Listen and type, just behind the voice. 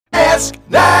Ask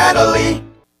Natalie.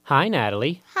 Hi,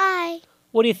 Natalie. Hi.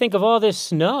 What do you think of all this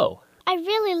snow? I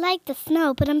really like the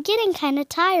snow, but I'm getting kind of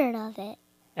tired of it.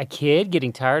 A kid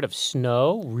getting tired of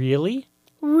snow? Really?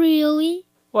 Really?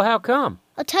 Well, how come?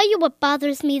 I'll tell you what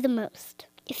bothers me the most.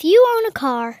 If you own a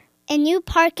car and you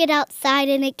park it outside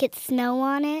and it gets snow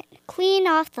on it, clean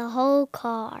off the whole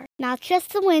car. Not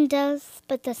just the windows,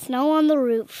 but the snow on the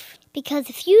roof. Because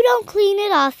if you don't clean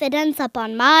it off, it ends up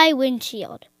on my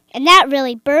windshield. And that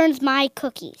really burns my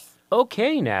cookies.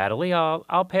 Okay, Natalie,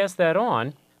 I'll pass that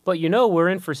on. But you know we're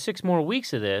in for 6 more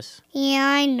weeks of this. Yeah,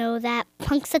 I know that.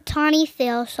 Punxsutawney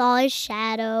Phil saw his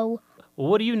shadow.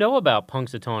 What do you know about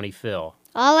Punxsutawney Phil?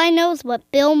 All I know is what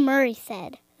Bill Murray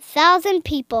said. 1,000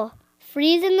 people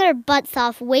freezing their butts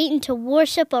off waiting to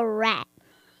worship a rat.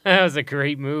 That was a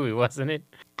great movie, wasn't it?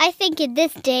 I think in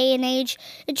this day and age,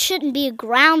 it shouldn't be a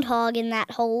groundhog in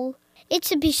that hole. It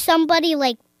should be somebody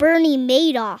like Bernie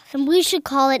Madoff, and we should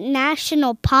call it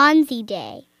National Ponzi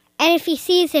Day. And if he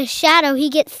sees his shadow, he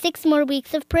gets 6 more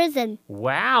weeks of prison.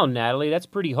 Wow, Natalie, that's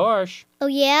pretty harsh. Oh,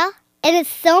 yeah? And his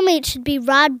cellmate should be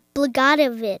Rod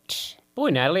Blagojevich. Boy,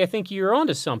 Natalie, I think you're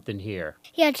onto something here.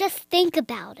 Yeah, just think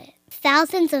about it.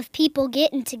 Thousands of people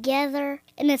getting together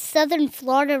in a southern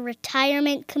Florida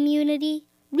retirement community,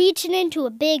 reaching into a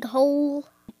big hole,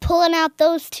 pulling out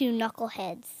those 2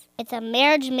 knuckleheads. It's a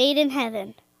marriage made in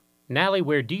heaven. Natalie,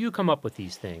 where do you come up with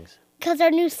these things? Because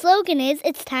our new slogan is,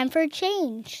 it's time for a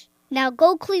change. Now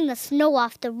go clean the snow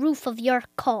off the roof of your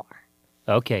car.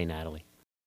 Okay, Natalie.